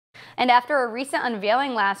And after a recent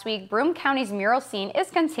unveiling last week, Broome County's mural scene is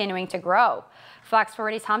continuing to grow. Fox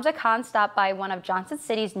 40's Hamza Khan stopped by one of Johnson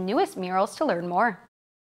City's newest murals to learn more.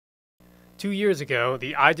 2 years ago,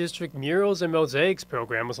 the I-District Murals and Mosaics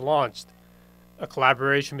program was launched. A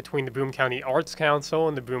collaboration between the Broome County Arts Council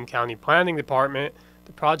and the Broome County Planning Department,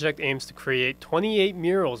 the project aims to create 28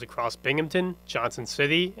 murals across Binghamton, Johnson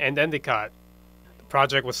City, and Endicott. The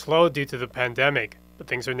project was slowed due to the pandemic, but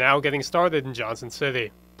things are now getting started in Johnson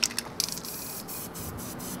City.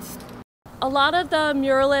 A lot of the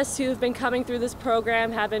muralists who've been coming through this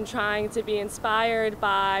program have been trying to be inspired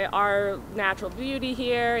by our natural beauty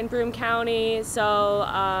here in Broome County,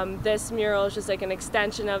 so this mural is just like an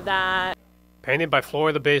extension of that. Painted by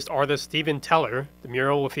Florida-based artist Stephen Teller, the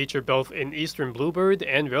mural will feature both an eastern bluebird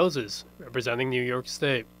and roses, representing New York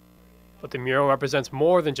State. But the mural represents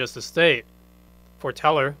more than just the state. For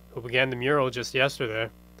Teller, who began the mural just yesterday,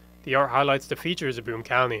 the art highlights the features of Broome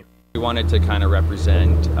County. We wanted to kind of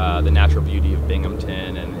represent the natural beauty of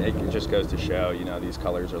Binghamton, and it just goes to show, you know, these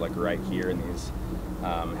colors are like right here in these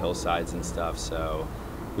hillsides and stuff, so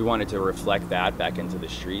we wanted to reflect that back into the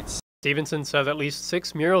streets. Stevenson said at least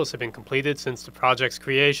 6 murals have been completed since the project's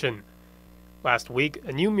creation. Last week,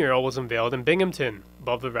 a new mural was unveiled in Binghamton,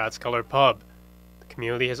 above the Rat's Color pub. The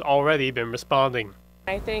community has already been responding.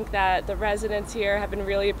 I think that the residents here have been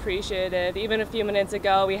really appreciative. Even a few minutes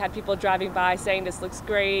ago, we had people driving by saying this looks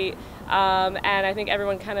great, and I think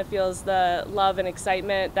everyone kind of feels the love and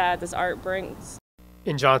excitement that this art brings.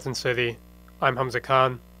 In Johnson City, I'm Hamza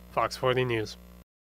Khan, Fox 40 News.